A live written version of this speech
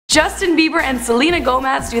Justin Bieber and Selena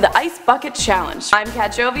Gomez do the Ice Bucket Challenge. I'm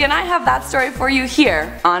Kat Jovi and I have that story for you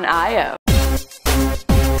here on I.O.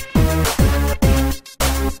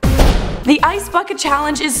 The Ice Bucket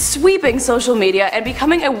Challenge is sweeping social media and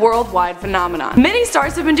becoming a worldwide phenomenon. Many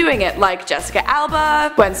stars have been doing it, like Jessica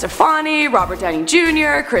Alba, Gwen Stefani, Robert Downey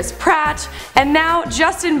Jr., Chris Pratt, and now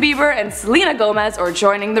Justin Bieber and Selena Gomez are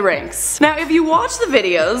joining the ranks. Now if you watch the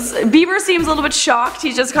videos, Bieber seems a little bit shocked.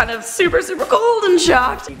 He's just kind of super cold and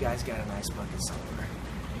shocked. You guys got an ice bucket somewhere.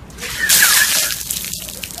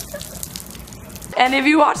 And if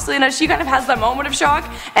you watch Selena, she kind of has that moment of shock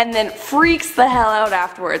and then freaks the hell out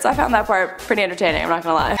afterwards. I found that part pretty entertaining, I'm not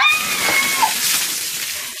gonna lie.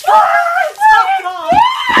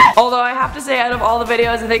 Although I have to say, out of all the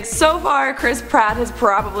videos, I think so far Chris Pratt has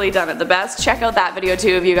probably done it the best. Check out that video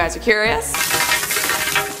too if you guys are curious.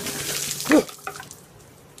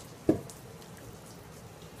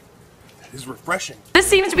 Is refreshing. This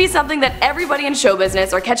seems to be something that everybody in show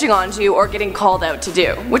business are catching on to or getting called out to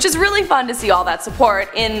do, which is really fun to see all that support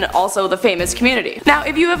in also the famous community. Now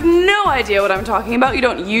if you have no idea what I'm talking about, you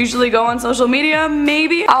don't usually go on social media,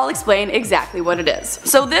 maybe, I'll explain exactly what it is.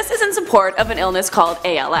 So this is in support of an illness called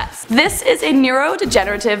ALS. This is a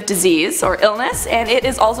neurodegenerative disease or illness, and it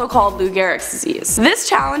is also called Lou Gehrig's disease. This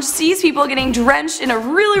challenge sees people getting drenched in a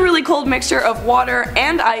really cold mixture of water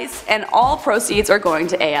and ice, and all proceeds are going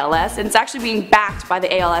to ALS, and it's actually being backed by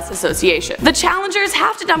the ALS Association. The challengers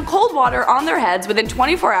have to dump cold water on their heads within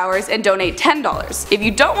 24 hours and donate $10. If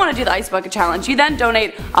you don't want to do the Ice Bucket Challenge, you then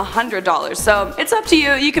donate $100. So it's up to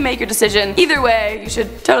you, you can make your decision. Either way, you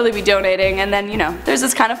should totally be donating, and then, you know, there's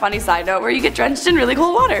this kind of funny side note where you get drenched in really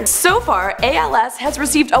cold water. So far, ALS has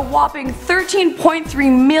received a whopping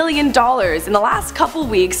 $13.3 million in the last couple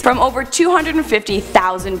weeks from over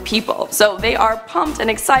 250,000 people. So they are pumped and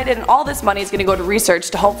excited, and all this money is going to go to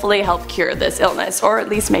research to hopefully help cure this illness, or at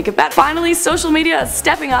least make it better. Finally, social media is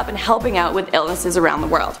stepping up and helping out with illnesses around the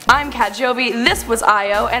world. I'm Kat Jovi, this was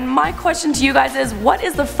I.O., and my question to you guys is, what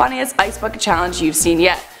is the funniest Ice Bucket Challenge you've seen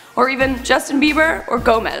yet? Or even Justin Bieber or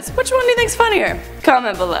Gomez? Which one do you think's funnier?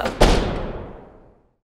 Comment below.